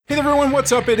Hey everyone,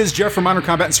 what's up? It is Jeff from Modern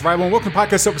Combat and Survival, and welcome to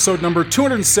podcast episode number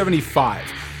 275.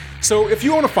 So if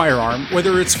you own a firearm,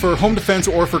 whether it's for home defense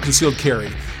or for concealed carry,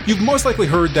 you've most likely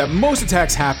heard that most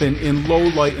attacks happen in low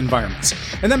light environments.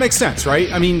 And that makes sense,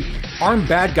 right? I mean, armed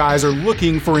bad guys are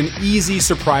looking for an easy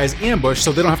surprise ambush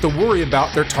so they don't have to worry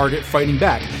about their target fighting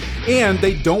back. And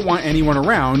they don't want anyone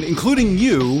around, including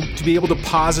you, to be able to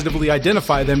positively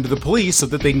identify them to the police so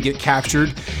that they can get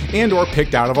captured and or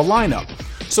picked out of a lineup.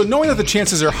 So knowing that the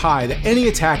chances are high that any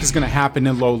attack is going to happen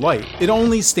in low light, it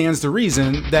only stands to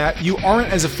reason that you aren't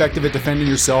as effective at defending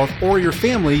yourself or your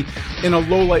family in a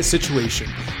low light situation,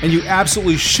 and you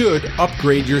absolutely should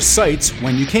upgrade your sights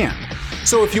when you can.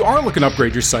 So if you are looking to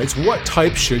upgrade your sights, what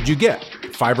type should you get?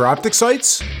 Fiber optic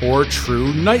sights or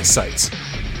true night sights?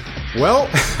 Well,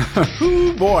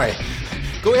 oh boy.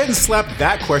 Go ahead and slap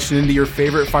that question into your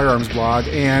favorite firearms blog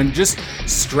and just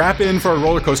strap in for a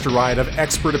roller coaster ride of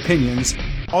expert opinions.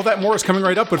 All that more is coming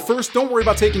right up, but first, don't worry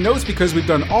about taking notes because we've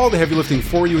done all the heavy lifting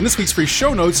for you in this week's free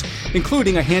show notes,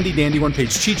 including a handy-dandy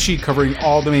one-page cheat sheet covering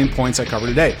all the main points I cover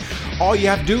today. All you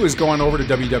have to do is go on over to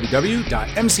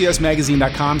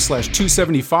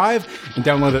www.mcsmagazine.com/275 and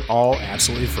download it all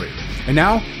absolutely free. And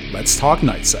now, let's talk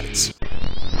night sights.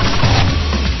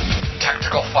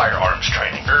 Tactical firearms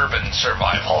training, urban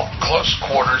survival, close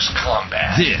quarters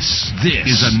combat. This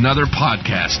is another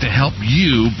podcast to help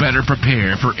you better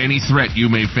prepare for any threat you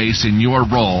may face in your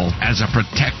role as a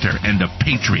protector and a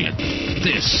patriot.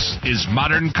 This is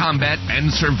Modern Combat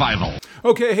and Survival.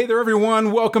 Okay, hey there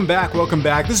everyone, welcome back.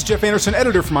 This is Jeff Anderson,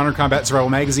 editor for Modern Combat and Survival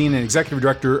magazine and executive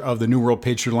director of the New World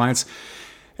Patriot Alliance.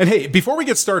 And hey, before we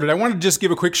get started, I want to just give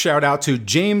a quick shout out to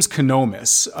James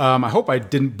Konomis. I hope I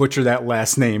didn't butcher that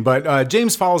last name, but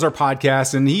James follows our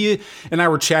podcast, and he and I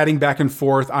were chatting back and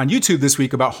forth on YouTube this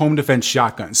week about home defense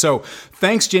shotguns. So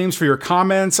thanks, James, for your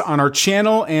comments on our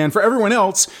channel. And for everyone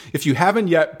else, if you haven't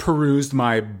yet perused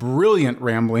my brilliant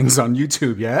ramblings on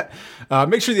YouTube yet,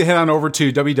 make sure you head on over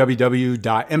to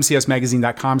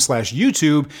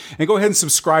www.mcsmagazine.com/YouTube and go ahead and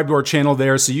subscribe to our channel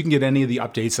there so you can get any of the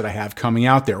updates that I have coming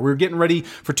out there. We're getting ready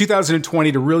for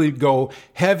 2020 to really go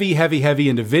heavy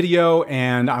into video,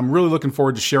 and I'm really looking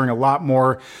forward to sharing a lot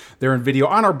more there in video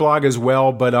on our blog as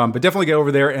well, but definitely get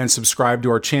over there and subscribe to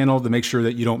our channel to make sure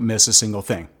that you don't miss a single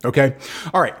thing, okay?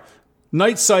 All right,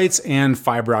 night sights and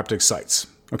fiber optic sights.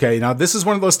 Okay, now this is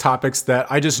one of those topics that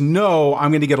I just know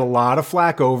I'm going to get a lot of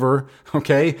flack over,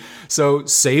 okay? So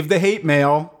save the hate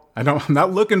mail. I'm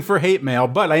not looking for hate mail,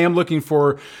 but I am looking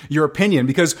for your opinion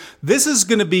because this is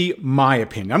going to be my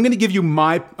opinion. I'm going to give you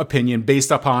my opinion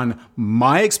based upon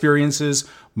my experiences,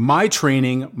 my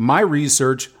training, my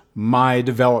research, my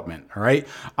development, all right?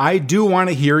 I do want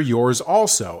to hear yours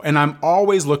also, and I'm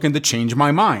always looking to change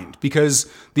my mind because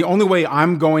the only way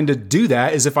I'm going to do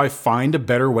that is if I find a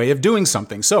better way of doing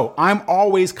something. So I'm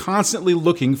always constantly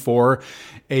looking for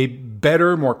a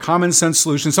better, more common sense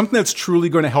solution, something that's truly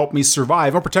going to help me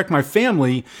survive or protect my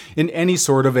family in any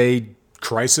sort of a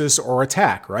crisis or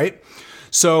attack, right?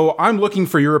 So I'm looking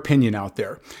for your opinion out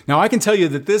there. Now, I can tell you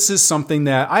that this is something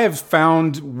that I have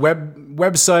found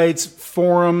websites,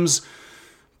 forums,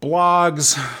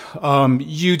 blogs,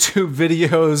 YouTube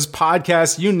videos,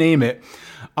 podcasts, you name it,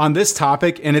 on this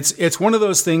topic. And it's one of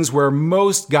those things where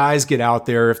most guys get out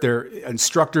there, if they're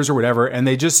instructors or whatever, and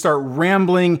they just start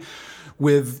rambling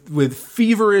with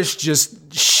feverish just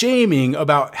shaming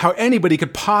about how anybody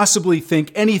could possibly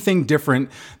think anything different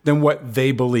than what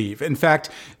they believe. In fact,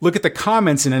 look at the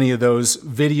comments in any of those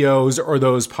videos or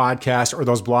those podcasts or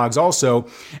those blogs also,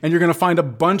 and you're going to find a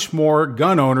bunch more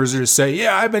gun owners who just say,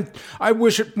 yeah, I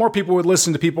wish more people would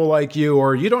listen to people like you,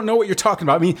 or you don't know what you're talking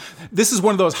about. I mean, this is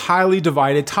one of those highly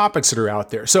divided topics that are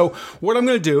out there. So what I'm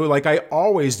going to do, like I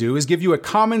always do, is give you a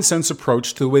common sense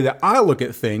approach to the way that I look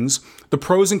at things, the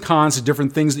pros and cons of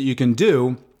different things that you can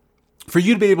do for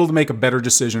you to be able to make a better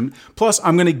decision. Plus,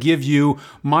 I'm going to give you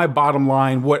my bottom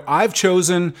line, what I've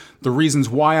chosen, the reasons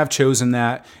why I've chosen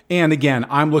that. And again,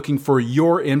 I'm looking for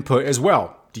your input as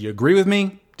well. Do you agree with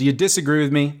me? Do you disagree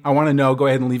with me? I want to know. Go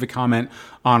ahead and leave a comment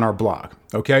on our blog.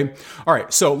 Okay. All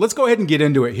right. So let's go ahead and get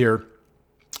into it here.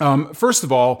 First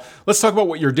of all, let's talk about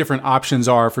what your different options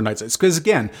are for night sights. Because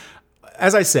again,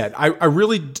 as I said, I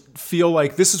really feel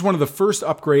like this is one of the first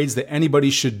upgrades that anybody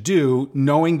should do,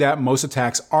 knowing that most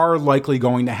attacks are likely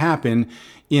going to happen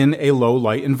in a low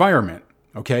light environment.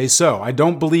 Okay, so I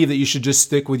don't believe that you should just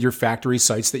stick with your factory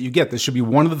sights that you get. This should be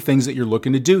one of the things that you're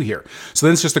looking to do here. So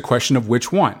then it's just a question of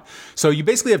which one. So you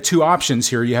basically have two options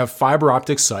here. You have fiber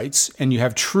optic sights and you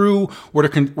have true, what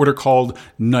are called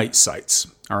night sights.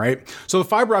 All right. So the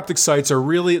fiber optic sights are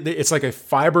really, it's like a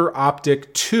fiber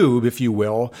optic tube, if you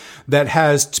will, that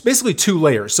has basically two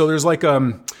layers. So there's like,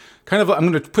 I'm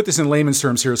going to put this in layman's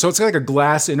terms here. So it's like a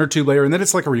glass inner tube layer, and then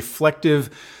it's like a reflective,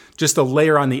 just a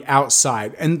layer on the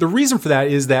outside. And the reason for that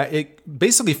is that it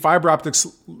basically fiber optic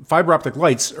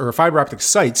lights or fiber optic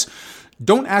sites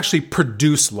don't actually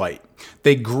produce light.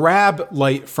 They grab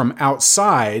light from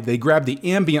outside, they grab the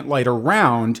ambient light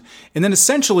around, and then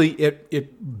essentially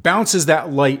it bounces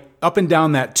that light up and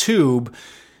down that tube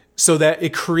so that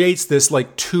it creates this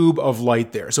like tube of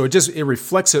light there. So it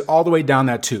reflects it all the way down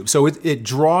that tube. So it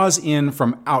draws in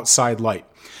from outside light.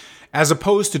 As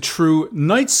opposed to true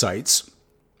night sights,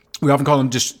 we often call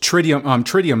them just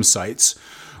tritium sights,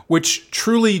 which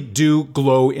truly do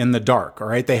glow in the dark. All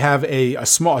right, they have a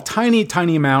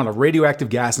tiny amount of radioactive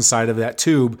gas inside of that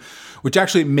tube, which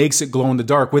actually makes it glow in the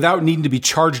dark without needing to be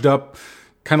charged up,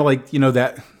 kind of like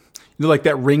like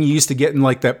that ring you used to get in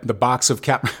like the box of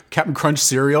Captain Crunch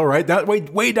cereal, right? That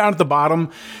way down at the bottom,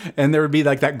 and there would be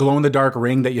like that glow in the dark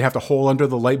ring that you have to hold under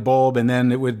the light bulb, and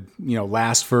then it would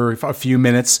last for a few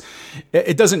minutes.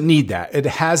 It doesn't need that. It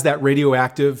has that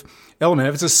radioactive element.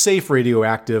 If it's a safe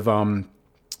radioactive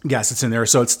gas that's in there,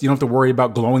 so you don't have to worry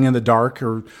about glowing in the dark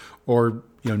or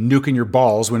nuking your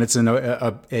balls when it's in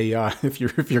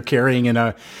if you're carrying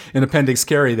an appendix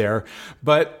carry there.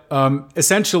 But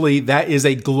essentially, that is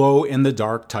a glow in the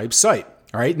dark type sight.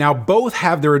 All right. Now, both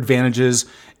have their advantages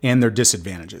and their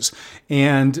disadvantages.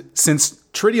 And since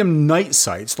tritium night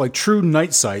sights, like true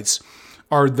night sights,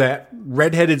 are that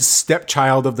redheaded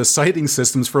stepchild of the sighting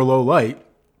systems for low light,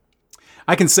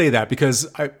 I can say that because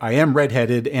I am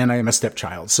redheaded and I am a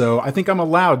stepchild. So I think I'm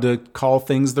allowed to call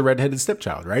things the redheaded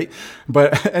stepchild, right?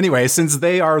 But anyway, since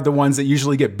they are the ones that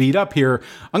usually get beat up here,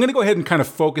 I'm going to go ahead and kind of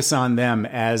focus on them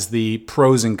as the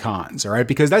pros and cons, all right?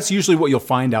 Because that's usually what you'll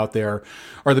find out there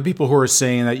are the people who are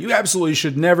saying that you absolutely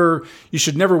should never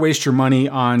waste your money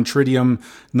on tritium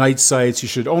night sights. You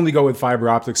should only go with fiber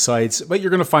optic sights. But you're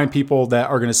going to find people that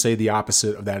are going to say the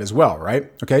opposite of that as well, right?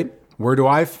 Okay, where do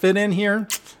I fit in here?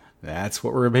 That's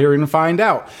what we're here to find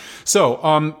out.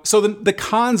 So the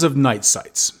cons of night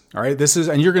sights. All right, this is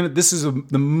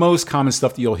the most common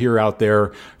stuff that you'll hear out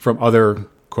there from other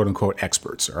quote unquote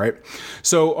experts. All right,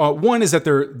 so one is that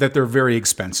they're very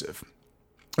expensive.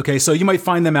 Okay, so you might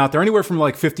find them out there anywhere from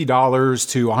like $50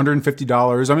 to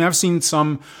 $150. I mean, I've seen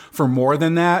some for more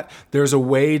than that. There's a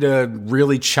way to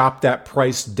really chop that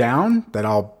price down that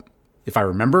if I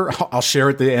remember, I'll share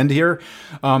at the end here.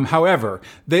 However,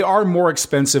 they are more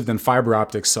expensive than fiber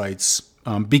optic sites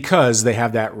because they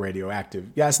have that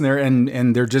radioactive gas in there,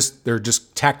 and they're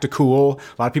just tacked to cool.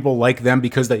 A lot of people like them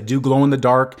because they do glow in the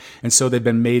dark, and so they've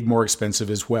been made more expensive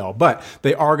as well. But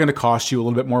they are going to cost you a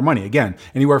little bit more money. Again,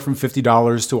 anywhere from $50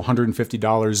 to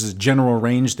 $150 is a general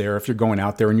range there if you're going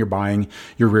out there and you're buying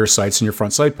your rear sights and your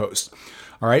front sight posts.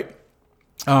 All right.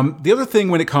 The other thing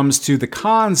when it comes to the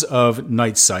cons of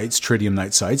night sights, tritium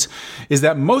night sights, is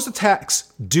that most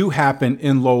attacks do happen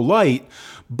in low light,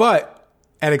 but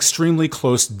at extremely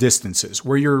close distances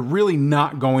where you're really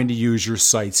not going to use your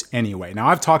sights anyway. Now,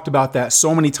 I've talked about that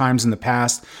so many times in the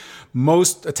past.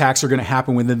 Most attacks are going to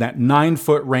happen within that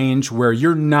 9-foot range where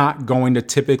you're not going to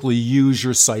typically use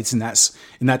your sights in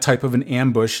that type of an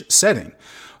ambush setting.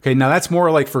 Okay, now that's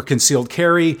more like for concealed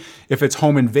carry. If it's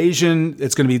home invasion,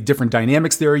 it's going to be different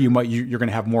dynamics there. You're going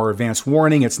to have more advanced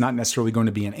warning. It's not necessarily going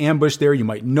to be an ambush there. You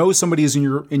might know somebody is in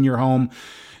your home,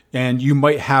 and you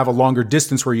might have a longer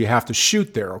distance where you have to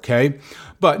shoot there. Okay,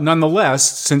 but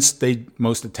nonetheless, since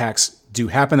most attacks do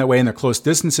happen that way in their close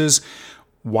distances,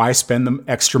 why spend the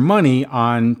extra money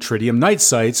on tritium night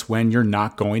sights when you're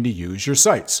not going to use your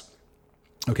sights?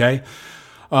 Okay,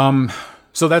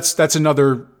 so that's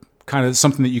another kind of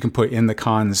something that you can put in the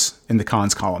cons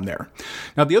column there.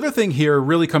 Now, the other thing here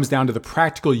really comes down to the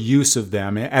practical use of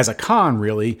them as a con,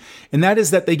 really, and that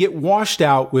is that they get washed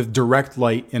out with direct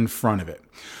light in front of it.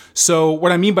 So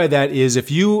what I mean by that is if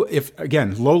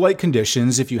again, low light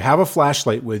conditions, if you have a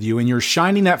flashlight with you and you're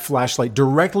shining that flashlight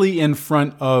directly in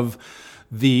front of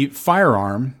the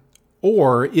firearm,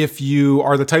 or if you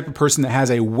are the type of person that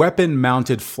has a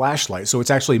weapon-mounted flashlight, so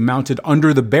it's actually mounted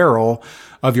under the barrel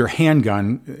of your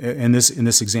handgun, in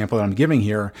this example that I'm giving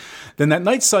here, then that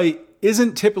night sight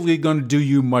isn't typically going to do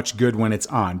you much good when it's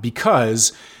on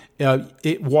because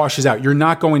it washes out. You're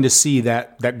not going to see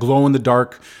that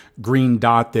glow-in-the-dark green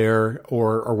dot there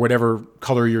or whatever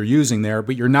color you're using there,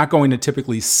 but you're not going to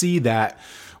typically see that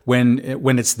when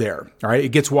it's there. All right, it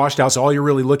gets washed out, so all you're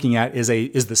really looking at is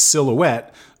the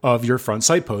silhouette of your front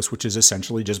sight post, which is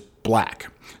essentially just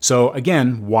black. So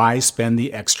again, why spend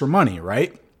the extra money,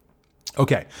 right?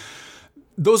 Okay.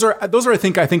 Those are I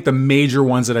think the major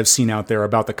ones that I've seen out there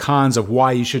about the cons of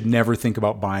why you should never think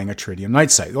about buying a tritium night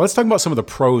sight. Let's talk about some of the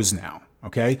pros now,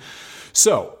 okay?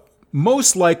 So,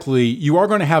 most likely you are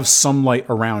going to have some light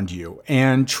around you.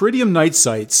 And tritium night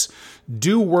sights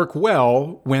do work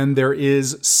well when there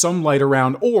is some light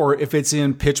around or if it's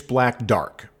in pitch black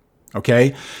dark.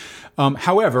 Okay?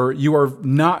 However, you are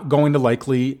not going to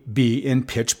likely be in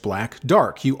pitch black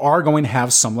dark. You are going to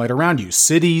have some light around you.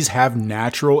 Cities have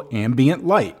natural ambient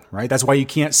light, right? That's why you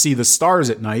can't see the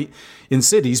stars at night in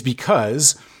cities,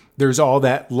 because there's all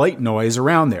that light noise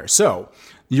around there. So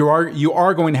you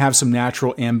are going to have some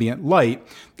natural ambient light.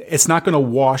 It's not going to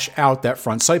wash out that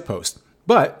front sight post.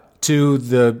 But to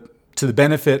the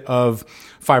benefit of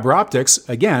fiber optics,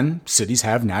 again, cities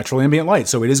have natural ambient light.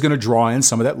 So it is going to draw in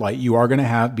some of that light. You are going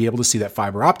to be able to see that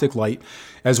fiber optic light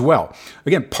as well.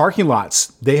 Again, parking lots,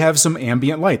 they have some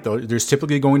ambient light. There's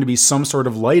typically going to be some sort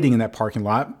of lighting in that parking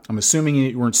lot. I'm assuming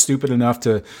you weren't stupid enough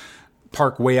to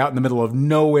park way out in the middle of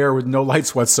nowhere with no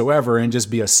lights whatsoever and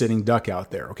just be a sitting duck out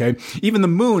there, okay? Even the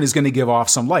moon is going to give off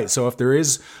some light. So if there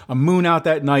is a moon out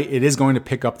that night, it is going to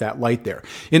pick up that light there.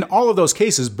 In all of those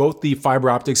cases, both the fiber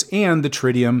optics and the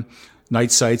tritium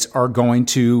night sights are going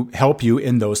to help you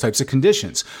in those types of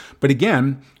conditions. But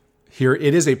again, here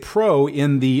it is a pro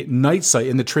in the night sight,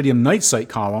 in the tritium night sight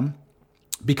column,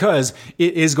 because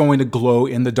it is going to glow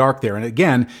in the dark there. And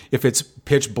again, if it's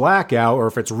pitch black out or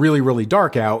if it's really, really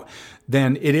dark out,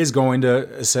 then it is going to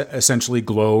essentially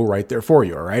glow right there for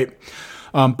you, all right?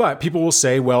 But people will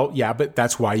say, well, yeah, but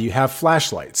that's why you have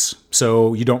flashlights.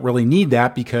 So you don't really need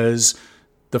that because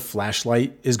the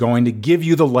flashlight is going to give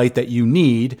you the light that you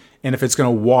need. And if it's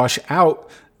going to wash out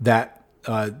that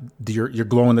your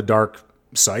glow-in-the-dark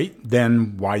sight,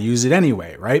 then why use it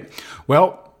anyway, right?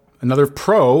 Well, another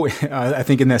pro, I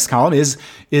think, in this column is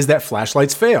that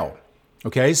flashlights fail.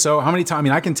 Okay, so how many times? I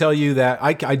mean, I can tell you that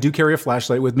I do carry a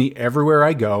flashlight with me everywhere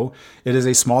I go. It is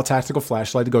a small tactical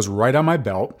flashlight that goes right on my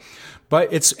belt,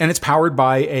 but it's powered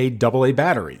by a AA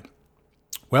battery.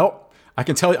 Well, I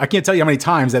can't tell you how many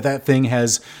times that thing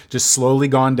has just slowly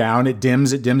gone down. It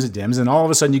dims, and all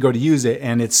of a sudden you go to use it,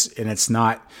 and it's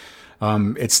not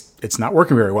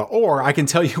working very well. Or I can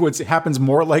tell you what happens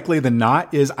more likely than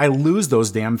not is I lose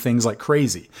those damn things like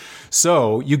crazy.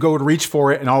 So you go to reach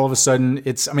for it, and all of a sudden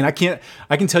I can't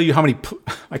tell you how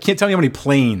many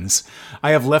planes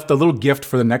I have left a little gift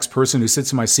for the next person who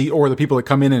sits in my seat, or the people that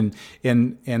come in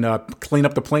and clean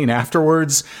up the plane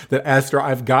afterwards, that after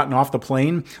I've gotten off the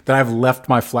plane, that I've left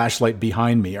my flashlight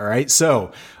behind me. All right.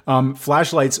 So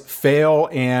flashlights fail,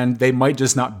 and they might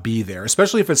just not be there,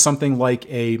 especially if it's something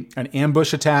like an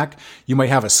ambush attack. You might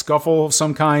have a scuffle of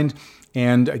some kind.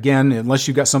 And again, unless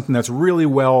you've got something that's really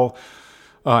well,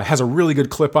 has a really good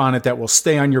clip on it that will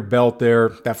stay on your belt there,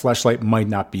 that flashlight might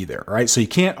not be there. All right. So you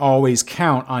can't always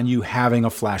count on you having a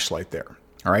flashlight there.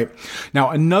 All right. Now,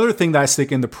 another thing that I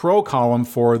stick in the pro column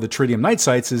for the tritium night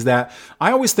sights is that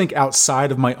I always think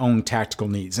outside of my own tactical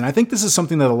needs. And I think this is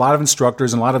something that a lot of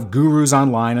instructors and a lot of gurus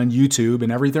online on YouTube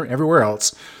and everywhere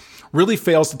else really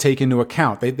fails to take into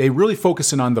account. They really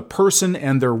focus in on the person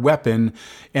and their weapon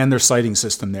and their sighting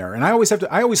system there. And I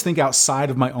always think outside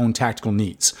of my own tactical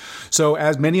needs. So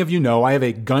as many of you know, I have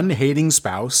a gun-hating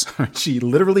spouse. She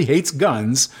literally hates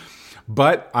guns,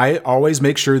 but I always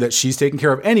make sure that she's taken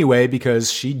care of anyway, because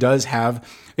she does have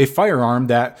a firearm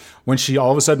that when she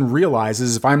all of a sudden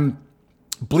realizes, if I'm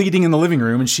bleeding in the living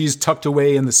room and she's tucked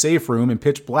away in the safe room in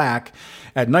pitch black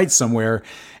at night somewhere,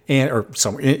 or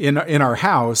somewhere in our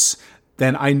house,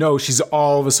 then I know she's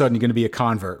all of a sudden going to be a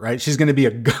convert, right? She's going to be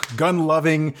a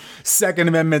gun-loving, Second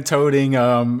Amendment-toting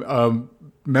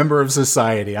member of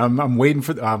society. I'm waiting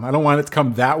for. I don't want it to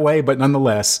come that way, but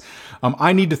nonetheless,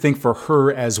 I need to think for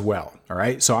her as well. All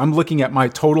right, so I'm looking at my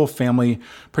total family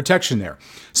protection there.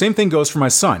 Same thing goes for my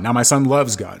son. Now, my son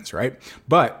loves guns, right?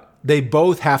 But they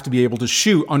both have to be able to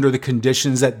shoot under the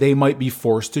conditions that they might be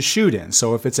forced to shoot in.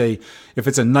 So if it's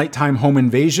a nighttime home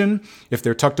invasion, if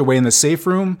they're tucked away in the safe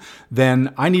room,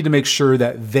 then I need to make sure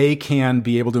that they can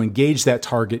be able to engage that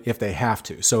target if they have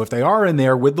to. So if they are in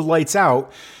there with the lights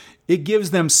out, it gives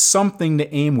them something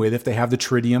to aim with if they have the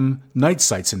tritium night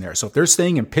sights in there. So if they're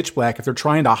staying in pitch black, if they're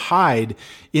trying to hide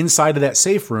inside of that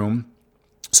safe room,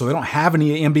 so they don't have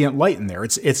any ambient light in there,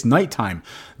 it's nighttime,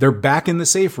 they're back in the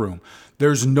safe room,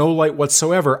 there's no light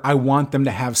whatsoever, I want them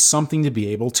to have something to be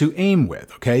able to aim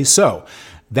with, okay? So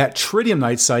that tritium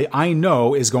night sight, I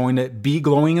know, is going to be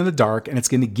glowing in the dark, and it's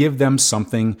going to give them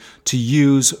something to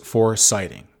use for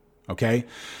sighting, okay?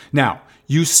 Now,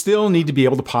 you still need to be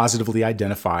able to positively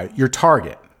identify your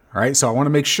target, all right? So I want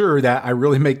to make sure that I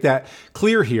really make that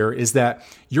clear here, is that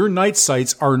your night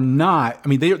sights are not,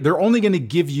 they're only going to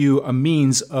give you a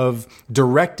means of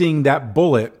directing that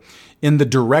bullet in the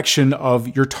direction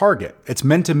of your target. It's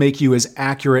meant to make you as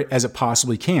accurate as it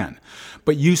possibly can.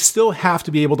 But you still have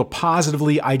to be able to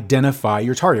positively identify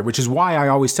your target, which is why I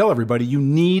always tell everybody you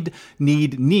need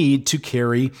to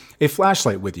carry a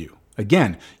flashlight with you.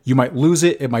 Again, you might lose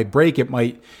it, it might break, it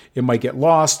might get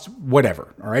lost,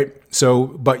 whatever. All right. So,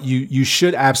 but you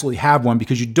should absolutely have one,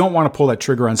 because you don't want to pull that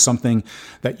trigger on something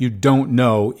that you don't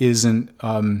know isn't,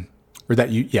 that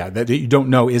you don't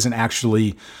know isn't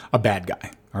actually a bad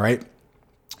guy. All right.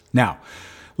 Now,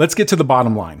 let's get to the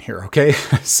bottom line here. Okay.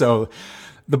 So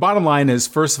the bottom line is,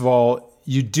 first of all,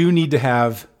 you do need to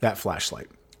have that flashlight.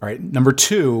 All right. Number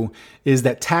 2 is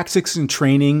that tactics and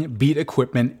training beat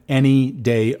equipment any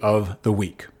day of the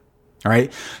week. All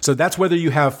right. So that's whether you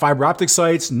have fiber optic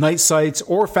sights, night sights,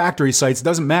 or factory sights,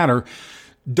 doesn't matter.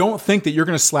 Don't think that you're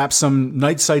going to slap some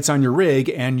night sights on your rig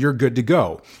and you're good to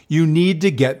go. You need to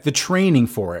get the training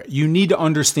for it. You need to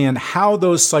understand how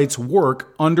those sights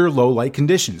work under low light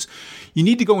conditions. You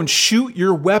need to go and shoot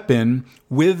your weapon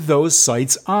with those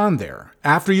sights on there.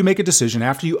 After you make a decision,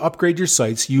 after you upgrade your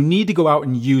sights, you need to go out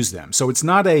and use them. So it's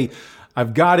not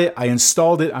I've got it, I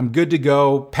installed it, I'm good to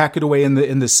go, pack it away in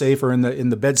the safe or in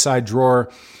the bedside drawer,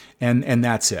 and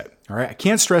that's it. All right. I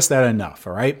can't stress that enough.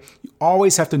 All right. You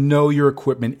always have to know your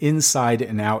equipment inside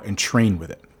and out and train with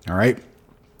it. All right.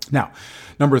 Now,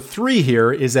 number 3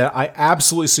 here is that I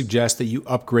absolutely suggest that you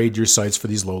upgrade your sights for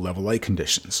these low level light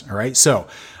conditions. All right. So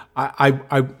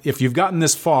if you've gotten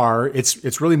this far,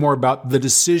 it's really more about the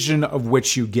decision of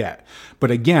which you get. But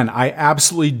again, I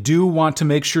absolutely do want to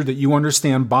make sure that you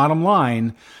understand, bottom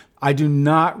line, I do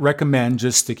not recommend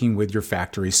just sticking with your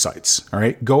factory sights. All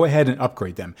right. Go ahead and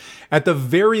upgrade them. At the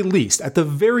very least,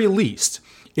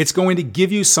 it's going to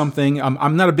give you something.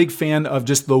 I'm not a big fan of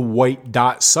just the white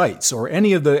dot sights or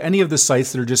any of the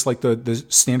sights that are just like the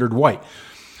standard white.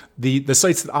 The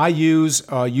sights that I use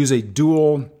a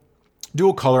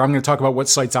dual color. I'm going to talk about what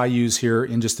sights I use here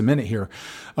in just a minute here.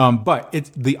 But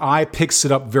the eye picks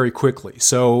it up very quickly.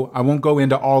 So I won't go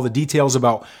into all the details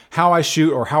about how I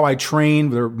shoot or how I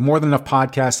train. There are more than enough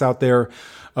podcasts out there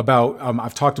about,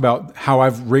 I've talked about how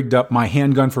I've rigged up my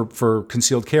handgun for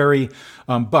concealed carry.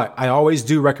 But I always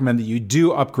do recommend that you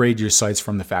do upgrade your sights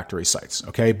from the factory sights.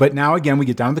 Okay. But now again, we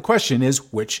get down to the question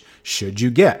is, which should you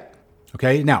get?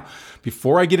 Okay. Now,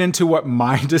 before I get into what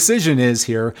my decision is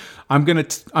here, I'm going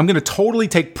to totally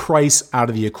take price out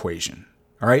of the equation.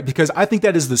 All right. Because I think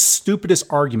that is the stupidest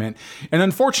argument. And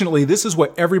unfortunately, this is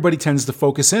what everybody tends to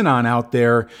focus in on out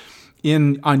there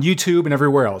on YouTube and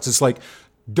everywhere else. It's like,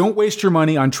 don't waste your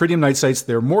money on tritium night sights.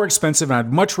 They're more expensive. And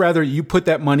I'd much rather you put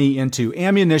that money into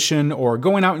ammunition or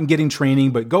going out and getting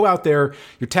training, but go out there.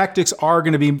 Your tactics are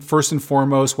going to be first and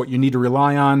foremost what you need to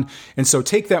rely on. And so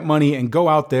take that money and go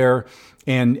out there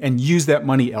and use that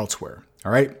money elsewhere.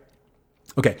 All right.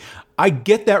 Okay. I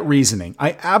get that reasoning.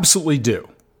 I absolutely do.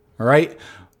 All right.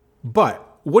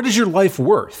 But what is your life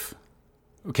worth?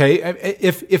 Okay.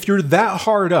 If you're that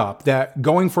hard up that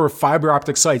going for fiber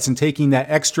optic sights and taking that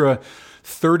extra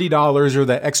 $30 or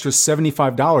that extra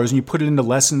 $75 and you put it into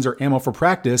lessons or ammo for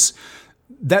practice,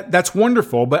 that's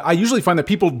wonderful. But I usually find that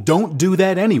people don't do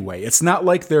that anyway. It's not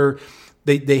like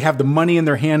they have the money in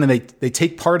their hand and they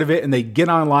take part of it and they get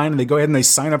online and they go ahead and they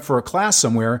sign up for a class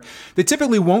somewhere. They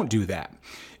typically won't do that.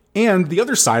 And the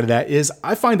other side of that is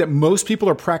I find that most people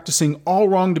are practicing all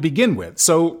wrong to begin with.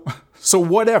 So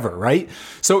whatever, right?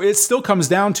 So it still comes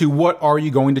down to what are you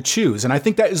going to choose? And I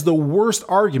think that is the worst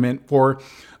argument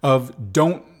of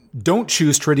don't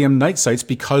choose tritium night sights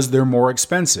because they're more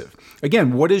expensive.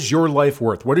 Again, what is your life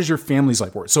worth? What is your family's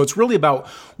life worth? So it's really about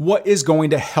what is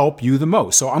going to help you the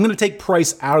most. So I'm going to take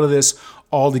price out of this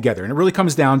altogether. And it really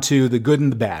comes down to the good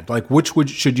and the bad, like which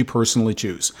should you personally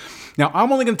choose? Now,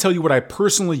 I'm only going to tell you what I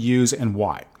personally use and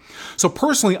why. So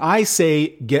personally, I say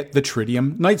get the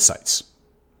tritium night sights.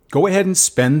 Go ahead and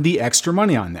spend the extra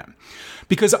money on them.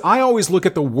 Because I always look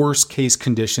at the worst case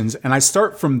conditions and I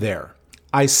start from there.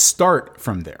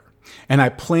 And I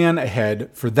plan ahead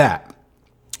for that.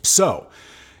 So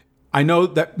I know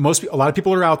that a lot of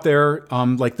people are out there,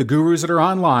 like the gurus that are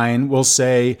online will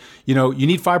say, you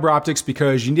need fiber optics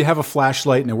because you need to have a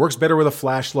flashlight and it works better with a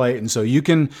flashlight. And so you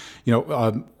can,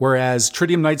 whereas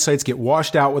tritium night sights get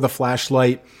washed out with a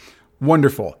flashlight.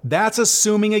 Wonderful. That's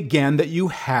assuming again that you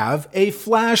have a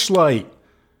flashlight.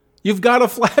 You've got a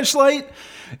flashlight?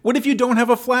 What if you don't have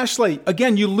a flashlight?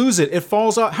 Again, you lose it. It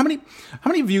falls off. How many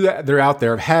of you that are out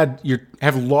there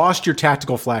have lost your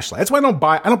tactical flashlight? That's why I don't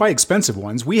buy expensive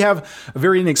ones. We have a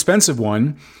very inexpensive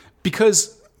one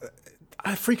because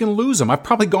I freaking lose them. I've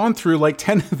probably gone through like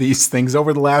 10 of these things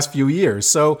over the last few years.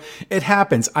 So it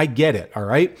happens. I get it. All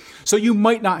right. So you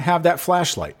might not have that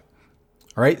flashlight.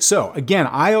 All right. So again,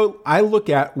 I look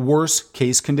at worst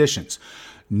case conditions.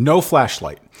 No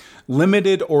flashlight,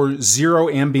 limited or zero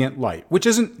ambient light, which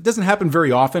doesn't happen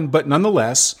very often, but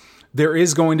nonetheless, there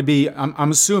is going to be,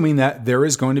 I'm assuming that there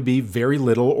is going to be very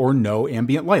little or no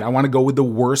ambient light. I want to go with the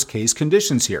worst case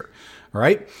conditions here. All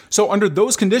right. So under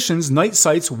those conditions, night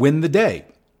sights win the day.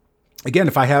 Again,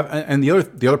 if I have, and the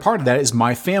other part of that is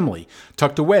my family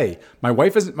tucked away. My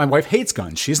wife hates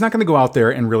guns. She's not going to go out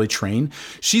there and really train.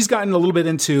 She's gotten a little bit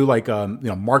into like,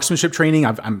 marksmanship training.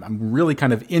 I'm really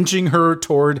kind of inching her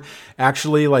toward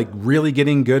actually like really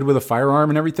getting good with a firearm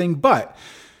and everything. But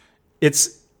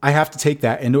I have to take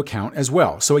that into account as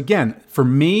well. So again, for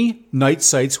me, night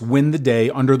sights win the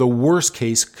day under the worst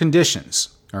case conditions.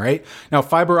 All right. Now,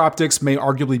 fiber optics may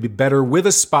arguably be better with a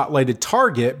spotlighted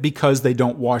target because they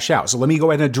don't wash out. So let me go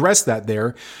ahead and address that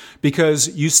there,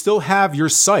 because you still have your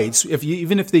sights.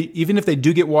 Even if they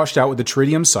do get washed out with the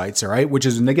tritium sights, all right, which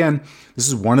is, and again, this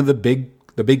is one of the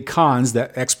big cons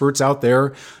that experts out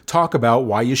there talk about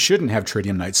why you shouldn't have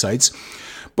tritium night sights,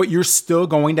 but you're still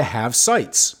going to have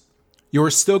sights.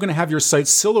 You're still going to have your sights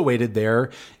silhouetted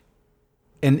there,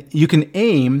 and you can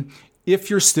aim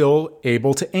if you're still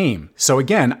able to aim. So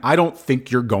again, I don't think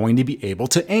you're going to be able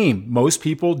to aim. Most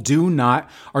people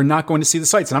are not going to see the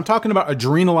sights. And I'm talking about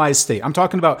adrenalized state. I'm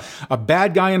talking about a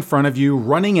bad guy in front of you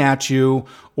running at you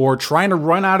or trying to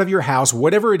run out of your house,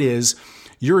 whatever it is,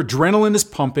 your adrenaline is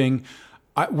pumping.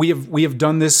 We have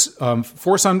done this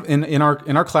force on in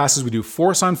our classes. We do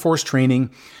force on force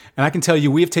training. And I can tell you,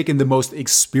 we have taken the most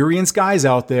experienced guys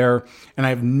out there, and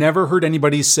I've never heard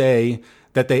anybody say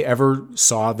that they ever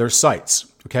saw their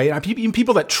sights. Okay. And even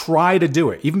people that try to do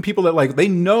it, even people that they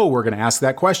know we're going to ask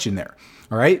that question there.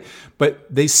 All right.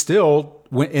 But they still,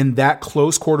 when in that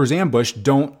close quarters ambush,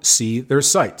 don't see their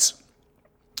sights.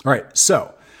 All right.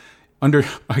 So under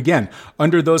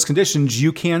those conditions,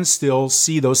 you can still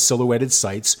see those silhouetted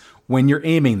sights when you're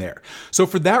aiming there. So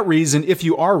for that reason, if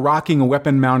you are rocking a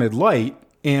weapon mounted light,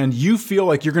 and you feel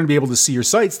like you're going to be able to see your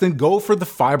sights, then go for the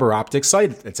fiber optic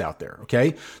sight that's out there,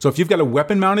 okay? So if you've got a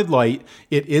weapon-mounted light,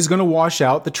 it is going to wash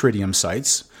out the tritium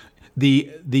sights.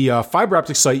 The fiber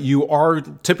optic sight, you are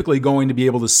typically going to be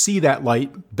able to see that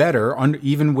light better,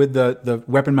 even with the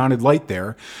weapon-mounted light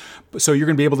there. So you're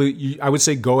going to be able to, I would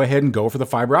say, go ahead and go for the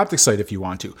fiber optic sight if you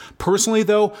want to. Personally,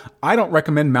 though, I don't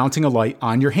recommend mounting a light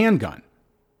on your handgun.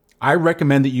 I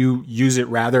recommend that you use it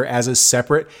rather as a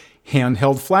separate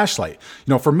handheld flashlight.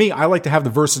 For me, I like to have the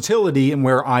versatility in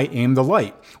where I aim the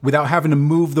light without having to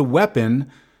move the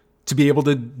weapon to be able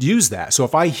to use that. So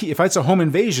if it's a home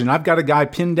invasion, I've got a guy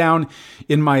pinned down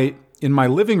in my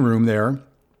living room there,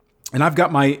 and I've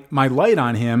got my light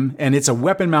on him, and it's a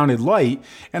weapon mounted light,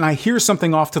 and I hear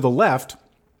something off to the left,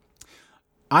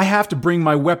 I have to bring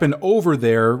my weapon over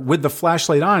there with the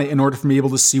flashlight on it in order for me to be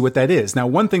able to see what that is. Now,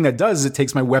 one thing that does is it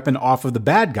takes my weapon off of the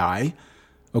bad guy,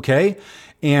 okay?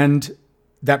 And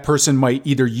that person might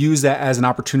either use that as an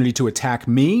opportunity to attack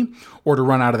me or to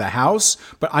run out of the house,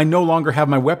 but I no longer have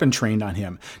my weapon trained on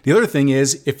him. The other thing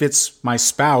is, if it's my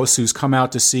spouse who's come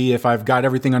out to see if I've got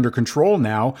everything under control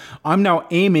now, I'm now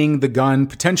aiming the gun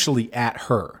potentially at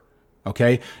her.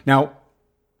 Okay? Now,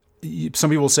 some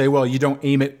people say, well, you don't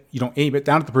aim it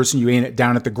down at the person, you aim it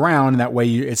down at the ground, and that way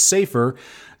it's safer.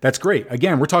 That's great.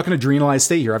 Again, we're talking adrenalized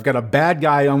state here. I've got a bad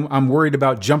guy I'm worried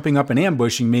about jumping up and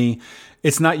ambushing me.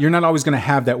 You're not always going to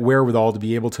have that wherewithal to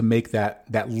be able to make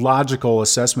that logical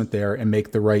assessment there and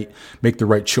make the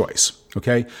right choice.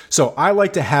 Okay. So I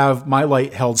like to have my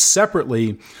light held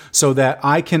separately so that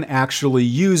I can actually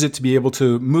use it to be able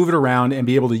to move it around and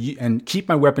be able to and keep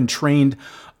my weapon trained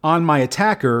on my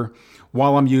attacker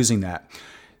while I'm using that.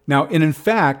 Now, and in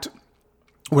fact,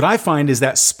 what I find is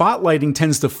that spotlighting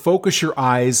tends to focus your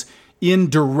eyes in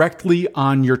directly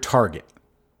on your target.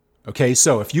 Okay,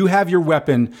 so if you have your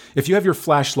weapon, if you have your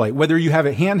flashlight, whether you have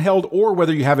it handheld or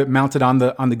whether you have it mounted on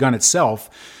the gun itself,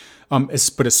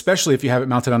 but especially if you have it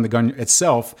mounted on the gun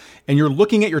itself, and you're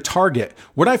looking at your target,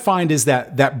 what I find is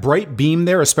that bright beam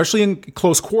there, especially in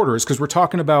close quarters, because we're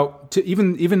talking about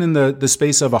even in the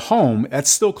space of a home, that's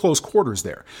still close quarters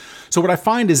there. So what I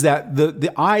find is that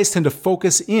the eyes tend to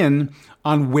focus in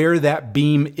on where that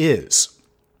beam is.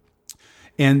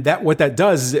 And what that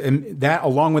does is that,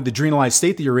 along with the adrenalized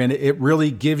state that you're in, it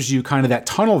really gives you kind of that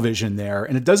tunnel vision there,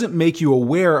 and it doesn't make you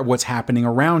aware of what's happening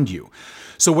around you.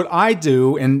 So what I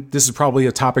do, and this is probably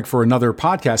a topic for another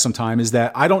podcast sometime, is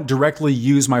that I don't directly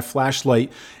use my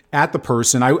flashlight at the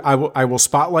person. I will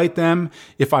spotlight them.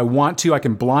 If I want to, I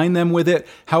can blind them with it.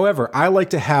 However, I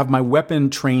like to have my weapon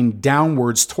trained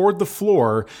downwards toward the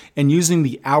floor and using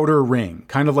the outer ring,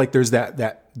 kind of like there's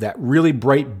that really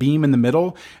bright beam in the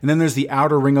middle. And then there's the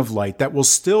outer ring of light that will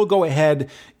still go ahead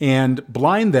and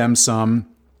blind them some.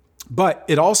 But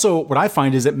it also, what I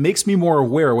find is it makes me more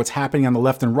aware of what's happening on the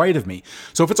left and right of me.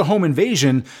 So if it's a home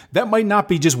invasion, that might not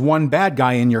be just one bad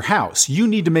guy in your house. You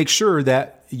need to make sure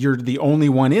that you're the only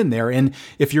one in there. And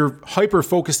if you're hyper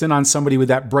focused in on somebody with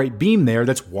that bright beam there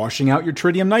that's washing out your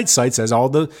tritium night sights, as all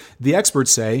the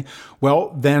experts say,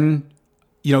 well, then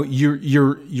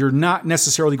you're not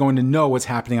necessarily going to know what's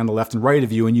happening on the left and right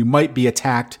of you, and you might be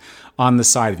attacked on the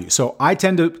side of you. So I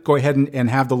tend to go ahead and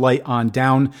have the light on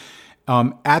down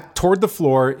toward the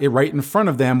floor, right in front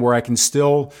of them, where I can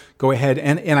still go ahead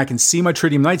and I can see my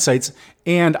tritium night sights,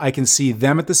 and I can see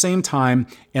them at the same time,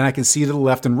 and I can see to the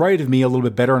left and right of me a little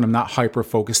bit better, and I'm not hyper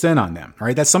focused in on them. All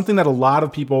right, that's something that a lot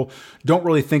of people don't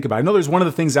really think about. I know there's one of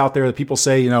the things out there that people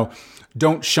say,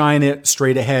 don't shine it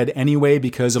straight ahead anyway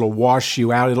because it'll wash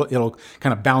you out. It'll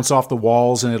kind of bounce off the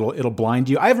walls and it'll blind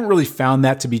you. I haven't really found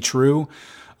that to be true,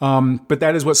 but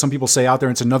that is what some people say out there.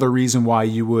 And it's another reason why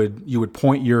you would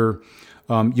point you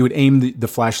would aim the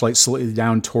flashlight slightly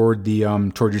down toward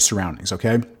your surroundings.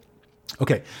 Okay.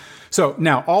 So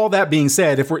now, all that being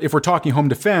said, if we're talking home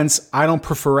defense, I don't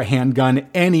prefer a handgun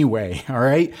anyway. All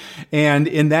right, and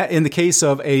in the case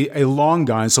of a long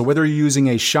gun, so whether you're using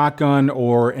a shotgun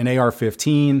or an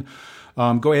AR-15,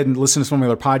 go ahead and listen to some of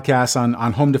my other podcasts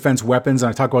on home defense weapons, and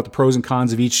I talk about the pros and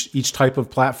cons of each type of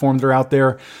platform that are out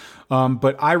there.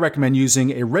 But I recommend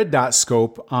using a red dot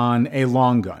scope on a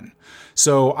long gun.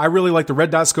 So I really like the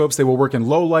red dot scopes. They will work in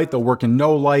low light. They'll work in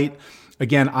no light.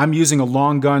 Again, I'm using a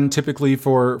long gun typically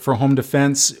for home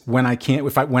defense when I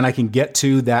can get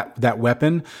to that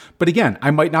weapon. But again,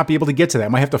 I might not be able to get to that. I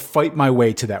might have to fight my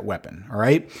way to that weapon. All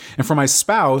right. And for my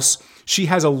spouse, she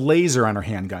has a laser on her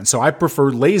handgun. So I prefer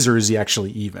lasers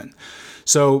actually even.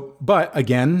 So, but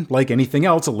again, like anything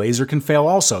else, a laser can fail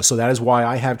also. So that is why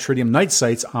I have tritium night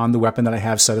sights on the weapon that I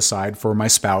have set aside for my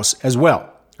spouse as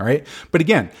well. All right. But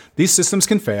again, these systems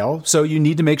can fail. So you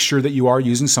need to make sure that you are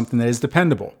using something that is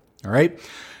dependable. All right.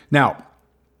 Now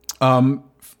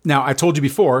I told you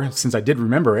before, since I did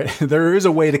remember it, there is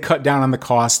a way to cut down on the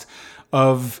cost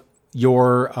of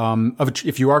your,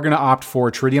 if you are going to opt for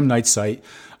a tritium night sight.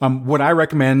 What I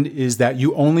recommend is that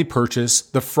you only purchase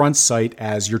the front sight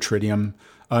as your tritium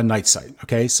night sight.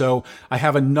 Okay. So I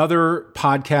have another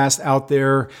podcast out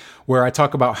there where I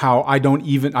talk about how I don't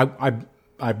even,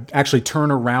 I actually turn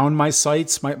around my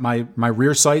sights, my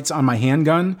rear sights on my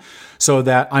handgun, so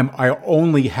that I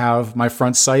only have my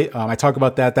front sight. I talk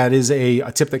about that. That is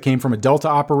a tip that came from a Delta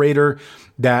operator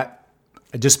that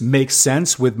just makes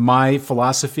sense with my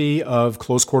philosophy of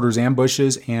close quarters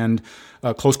ambushes and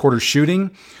close quarters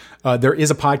shooting. There is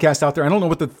a podcast out there. I don't know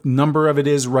what the number of it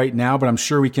is right now, but I'm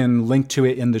sure we can link to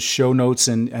it in the show notes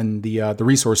and the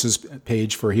resources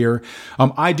page for here.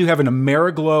 I do have an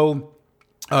Ameriglow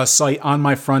sight on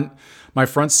my front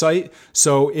sight.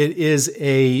 So it's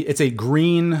a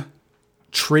green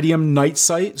tritium night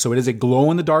sight. So it is a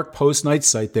glow in the dark post night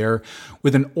sight there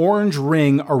with an orange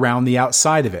ring around the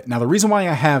outside of it. Now, the reason why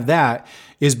I have that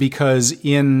is because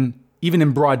even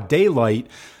in broad daylight,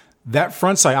 that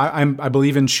front sight, I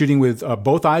believe in shooting with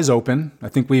both eyes open. I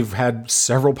think we've had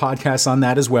several podcasts on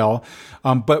that as well.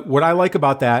 But what I like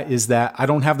about that is that I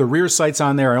don't have the rear sights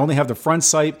on there. I only have the front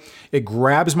sight. It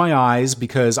grabs my eyes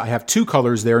because I have two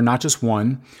colors there, not just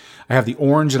one. I have the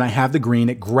orange and I have the green.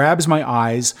 It grabs my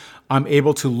eyes. I'm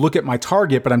able to look at my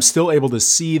target, but I'm still able to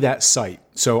see that sight.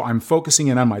 So I'm focusing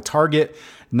in on my target,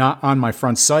 not on my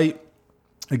front sight.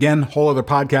 Again, whole other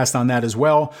podcast on that as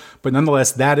well. But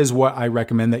nonetheless, that is what I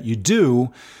recommend that you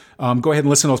do. Go ahead and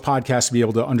listen to those podcasts to be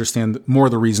able to understand more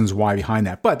of the reasons why behind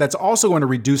that. But that's also going to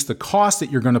reduce the cost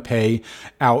that you're going to pay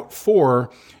out for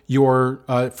your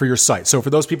site. So for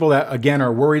those people that, again,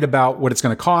 are worried about what it's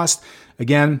going to cost,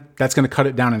 again, that's going to cut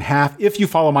it down in half if you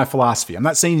follow my philosophy. I'm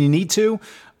not saying you need to.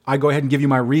 I go ahead and give you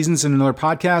my reasons in another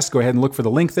podcast. Go ahead and look for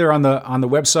the link there on the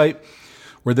website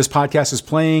where this podcast is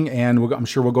playing, and I'm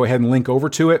sure we'll go ahead and link over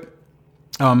to it.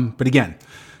 But again,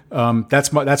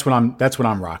 that's what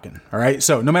I'm rocking. All right.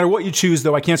 So no matter what you choose,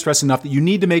 though, I can't stress enough that you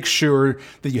need to make sure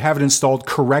that you have it installed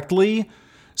correctly.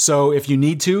 So if you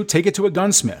need to, take it to a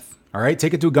gunsmith. All right.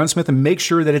 Take it to a gunsmith and make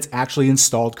sure that it's actually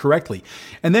installed correctly.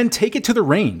 And then take it to the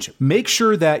range. Make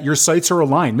sure that your sights are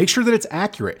aligned. Make sure that it's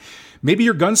accurate. Maybe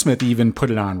your gunsmith even put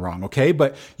it on wrong, okay?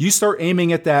 But you start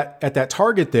aiming at that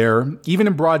target there, even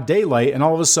in broad daylight, and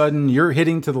all of a sudden you're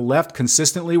hitting to the left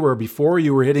consistently where before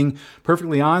you were hitting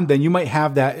perfectly on, then you might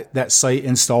have that sight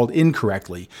installed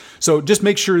incorrectly. So just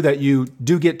make sure that you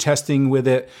do get testing with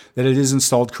it, that it is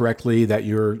installed correctly, that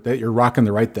you're rocking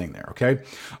the right thing there, okay?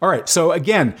 All right, so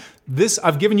again,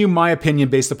 I've given you my opinion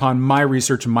based upon my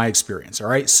research and my experience, all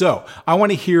right? So I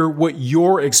want to hear what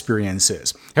your experience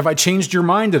is. Have I changed your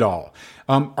mind at all?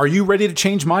 Are you ready to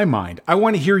change my mind? I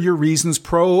want to hear your reasons,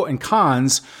 pro and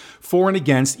cons, for and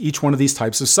against each one of these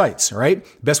types of sites, all right?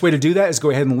 Best way to do that is go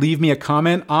ahead and leave me a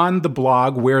comment on the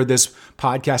blog where this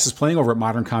podcast is playing over at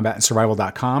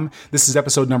moderncombatandsurvival.com. This is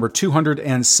episode number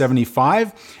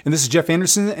 275, and this is Jeff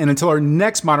Anderson, and until our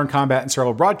next Modern Combat and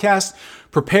Survival broadcast,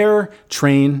 prepare,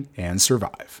 train, and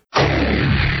survive.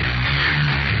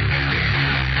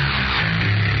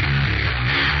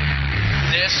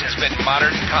 This has been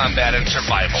Modern Combat and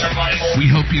Survival.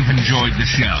 We hope you've enjoyed the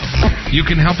show. You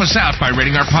can help us out by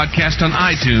rating our podcast on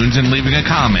iTunes and leaving a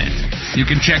comment. You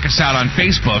can check us out on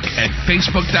Facebook at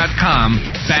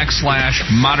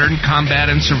facebook.com/Modern Combat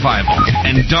and Survival.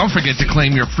 And don't forget to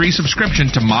claim your free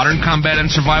subscription to Modern Combat and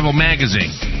Survival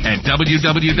magazine at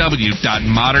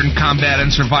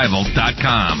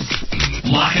www.moderncombatandsurvival.com.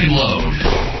 Lock and load.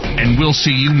 And we'll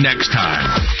see you next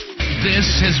time.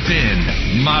 This has been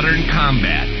Modern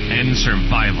Combat and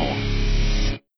Survival.